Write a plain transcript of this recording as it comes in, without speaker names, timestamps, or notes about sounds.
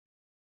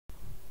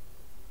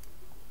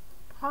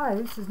Hi,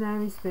 this is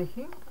Naomi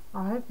speaking.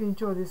 I hope you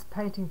enjoy this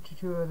painting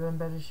tutorial that I'm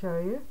about to show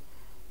you.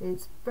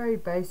 It's very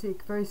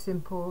basic, very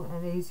simple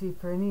and easy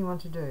for anyone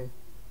to do.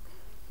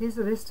 Here's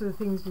a list of the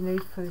things you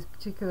need for this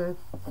particular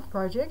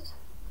project.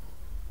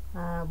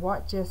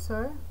 White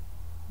gesso,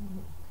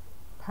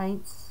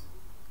 paints,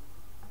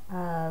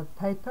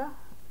 paper,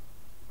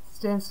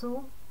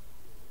 stencil,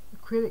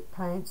 acrylic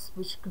paints,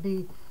 which could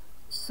be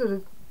sort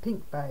of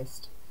pink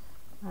based,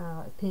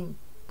 pink,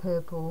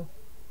 purple,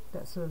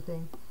 that sort of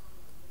thing.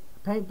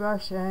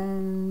 Paintbrush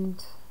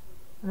and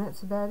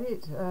that's about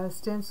it.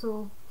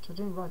 Stencil, which I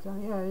didn't write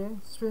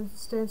down.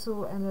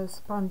 Stencil and a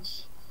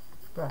sponge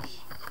brush.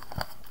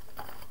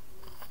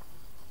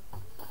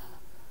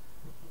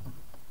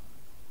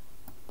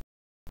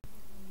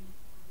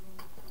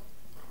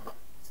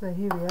 So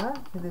here we are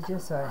with the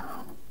gesso.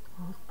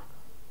 I'll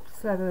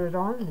slather it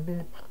on,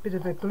 a bit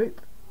of a gloop.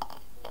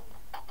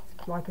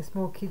 It's like a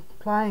small kid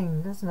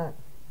playing, doesn't it?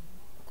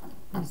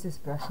 Use this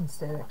brush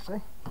instead,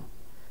 actually. A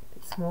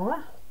bit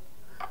smaller.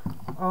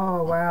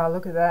 Oh wow,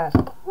 look at that.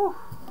 Whew.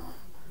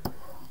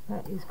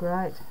 That is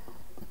great.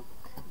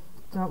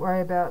 Don't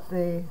worry about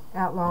the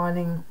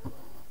outlining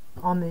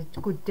on the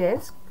good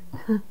desk.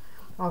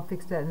 I'll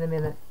fix that in a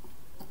minute.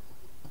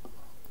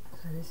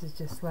 So this is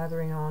just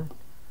slathering on.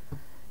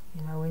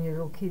 You know, when you're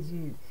little kids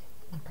you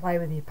play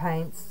with your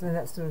paints and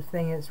that sort of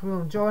thing. It's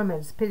real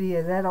enjoyment. It's a pity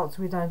as adults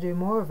we don't do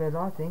more of it,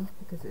 I think,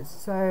 because it's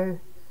so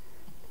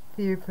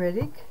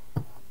therapeutic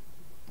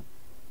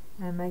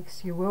and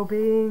makes your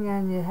well-being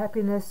and your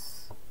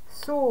happiness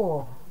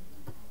soar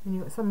when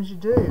you've got something to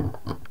do.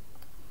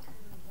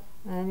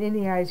 And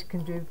any age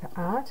can do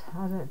art.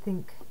 I don't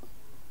think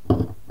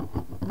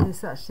there's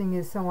such thing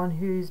as someone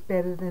who's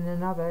better than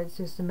another. It's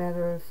just a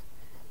matter of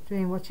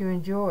doing what you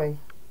enjoy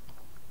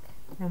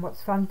and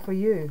what's fun for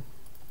you.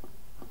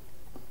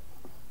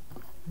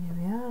 Here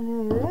we are,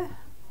 nearly there.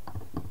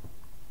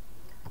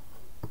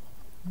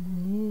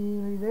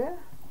 Nearly there.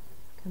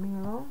 Coming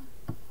along.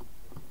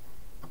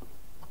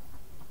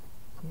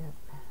 Yep.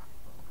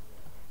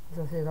 As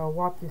I said, I'll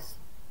wipe this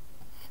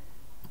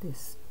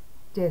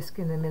desk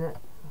in a minute.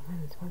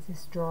 Once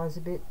this dries a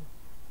bit,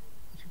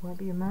 which won't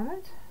be a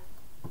moment.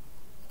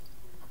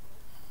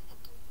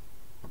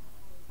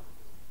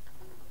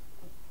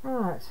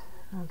 Right,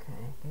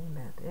 okay, getting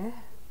about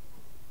there.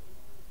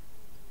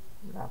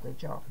 Lovely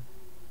job.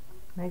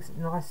 Makes it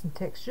nice and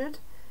textured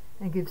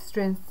and gives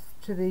strength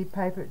to the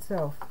paper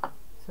itself.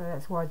 So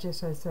that's why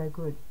gesso is so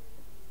good.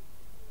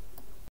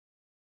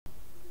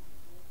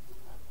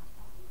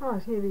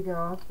 Right, here we go.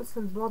 I've put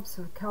some blobs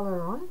of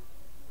colour on,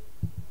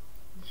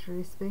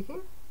 literally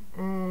speaking,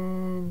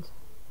 and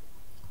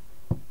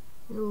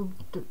little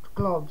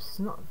globs,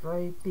 not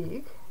very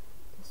big,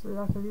 just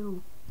like a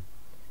little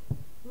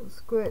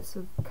squirts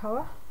of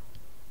colour.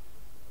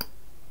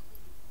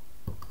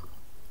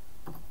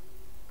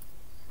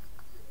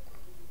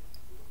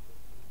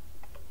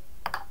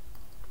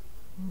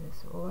 And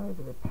it's all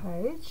over the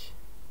page.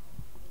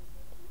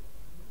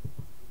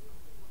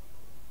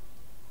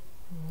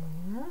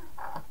 Yeah.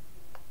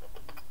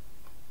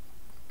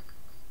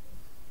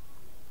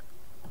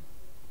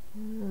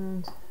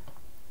 And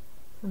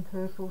some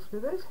purples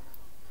with it.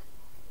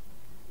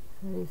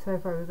 So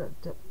far we've got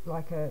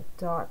like a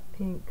dark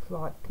pink,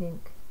 light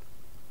pink,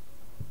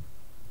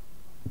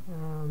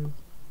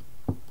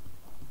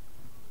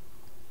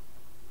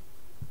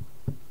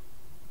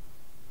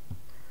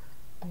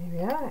 there we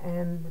are,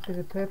 and a bit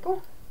of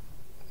purple.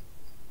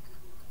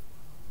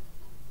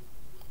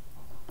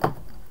 Put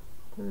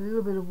a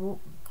little bit of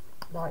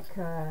white.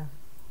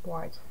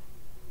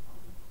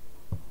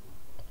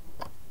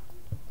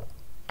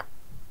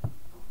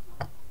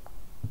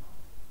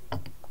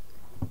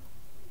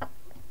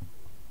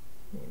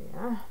 There we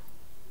are. A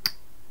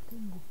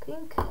bit more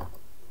pink.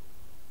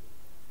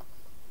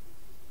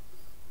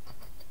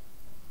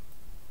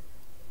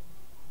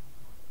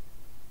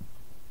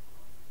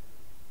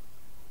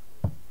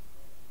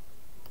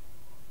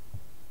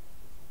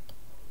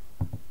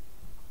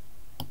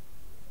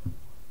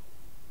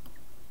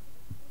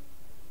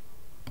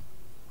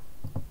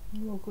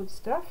 All good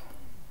stuff.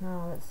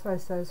 Oh, that's so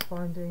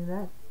satisfying doing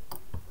that.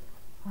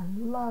 I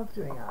love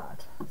doing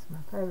art. It's my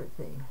favourite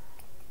thing.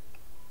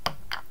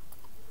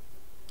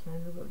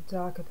 And a little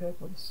darker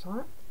purple this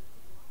time.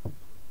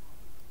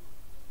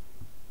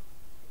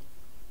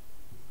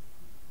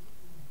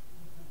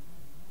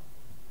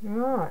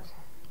 Right.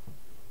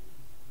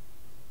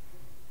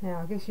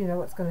 Now I guess you know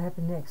what's going to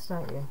happen next,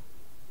 don't you?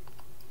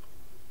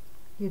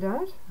 You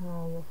don't?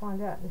 Oh, you'll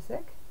find out in a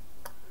sec.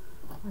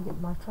 I'll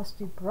get my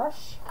trusty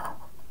brush.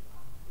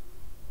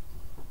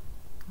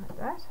 Like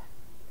that,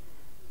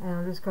 and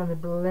I'm just going to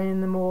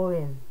blend them all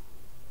in.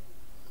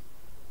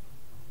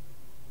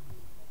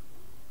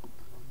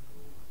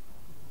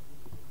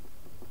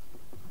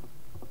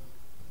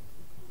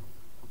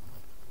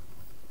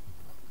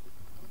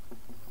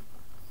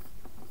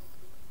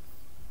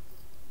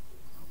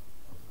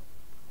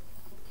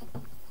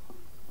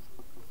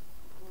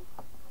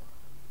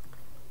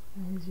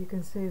 And as you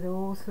can see, they're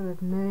all sort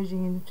of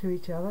merging into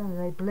each other, and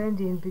they blend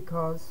in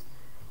because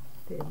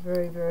They're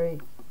very, very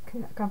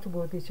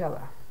comfortable with each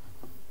other,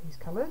 these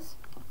colours,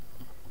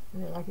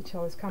 and they like each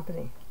other's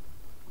company.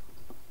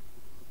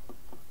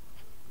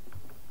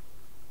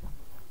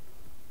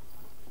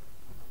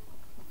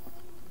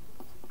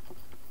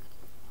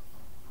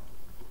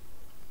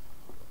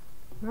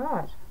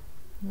 Right,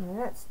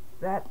 now that's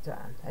that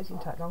done. That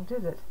didn't take long,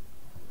 did it?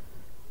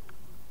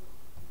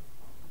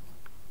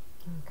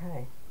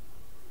 Okay.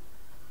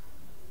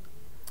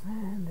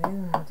 And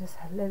then I'll just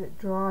let it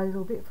dry a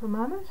little bit for a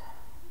moment.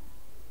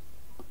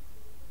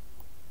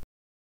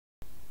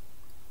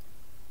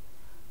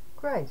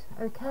 Great,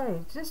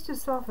 okay, just to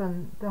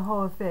soften the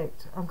whole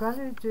effect, I'm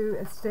going to do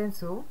a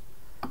stencil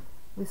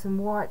with some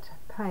white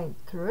paint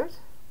through it.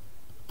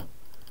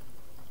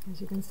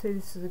 As you can see,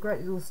 this is a great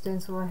little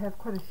stencil. I have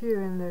quite a few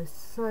and they're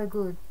so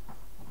good.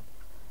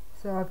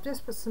 So I've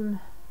just put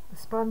a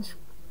sponge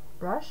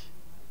brush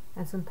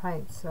and some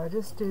paint. So I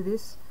just do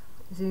this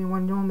as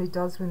anyone normally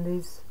does when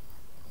these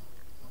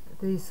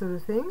sort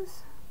of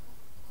things.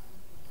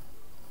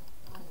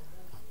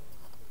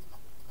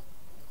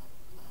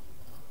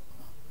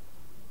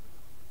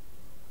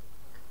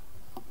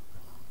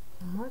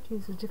 I might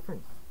use a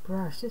different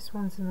brush. This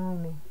one's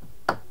annoying me.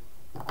 Okay,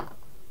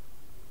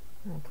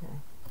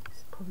 this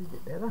is probably a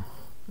bit better.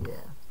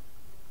 Yeah.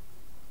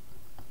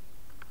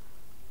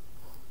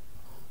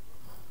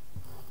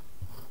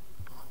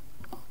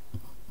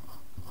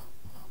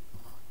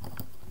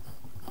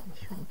 It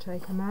shouldn't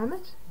take a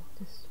moment.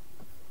 Just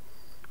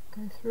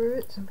go through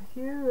it with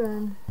you,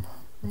 and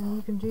then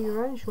you can do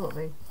your own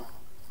shortly.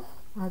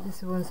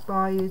 This will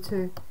inspire you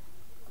to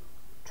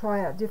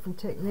try out different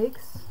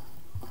techniques,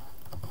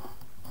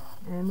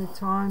 and with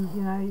time,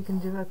 you know, you can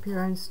develop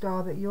your own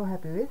style that you're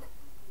happy with.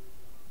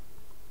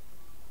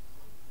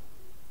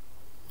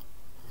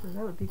 So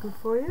that would be good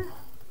for you.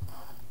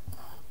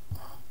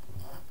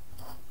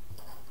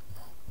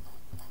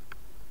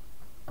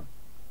 A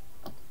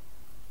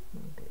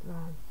bit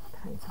long,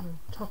 paint some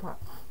top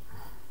up.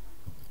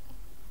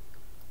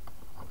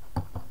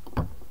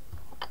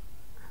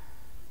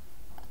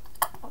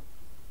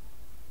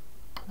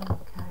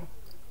 Okay,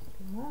 a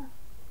bit more.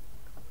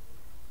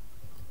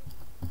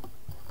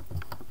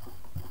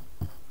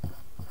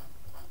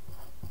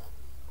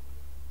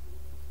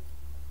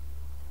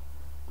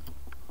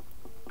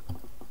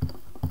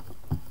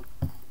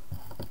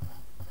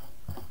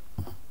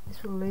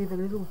 This will leave a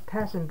little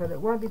pattern, but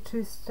it won't be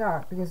too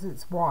stark because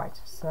it's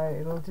white, so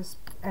it'll just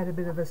add a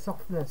bit of a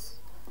softness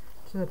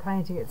to the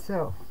painting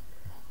itself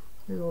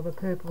with all the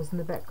purples in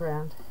the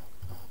background.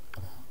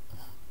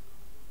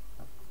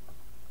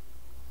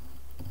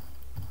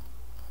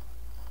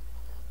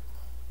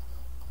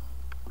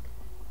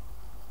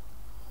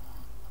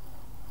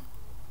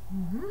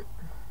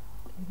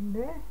 Getting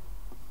there.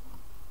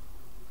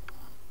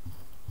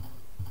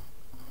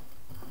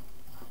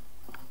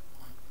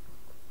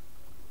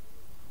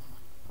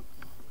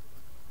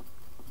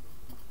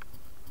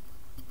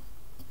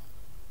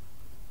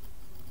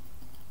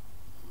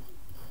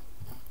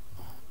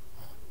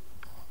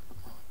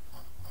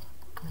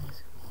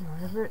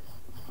 Over it,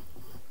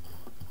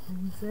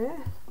 and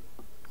there.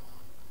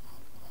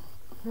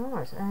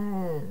 Right,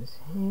 and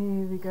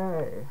here we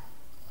go.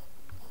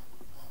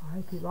 I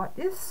hope you like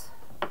this.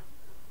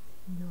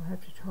 You'll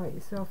have to try it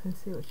yourself and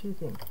see what you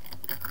think.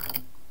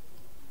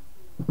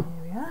 There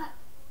we are.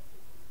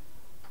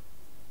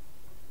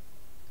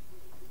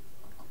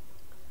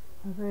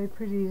 A very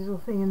pretty little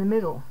thing in the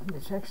middle,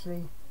 which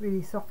actually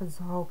really softens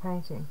the whole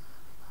painting.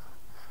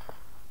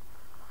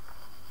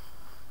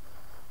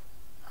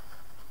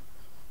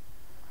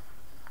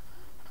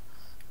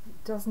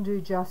 It doesn't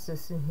do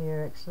justice in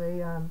here actually.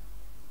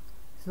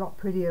 It's a lot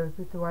prettier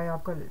with the way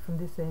I've got it from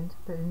this end,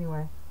 but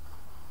anyway.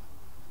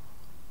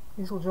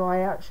 This will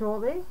dry out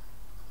shortly,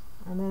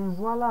 and then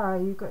voila,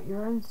 you've got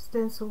your own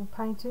stencil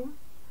painting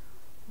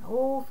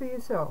all for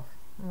yourself.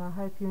 And I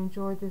hope you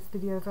enjoyed this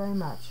video very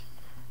much.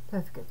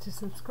 Don't forget to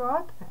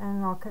subscribe,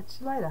 and I'll catch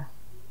you later.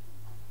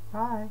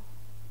 Bye.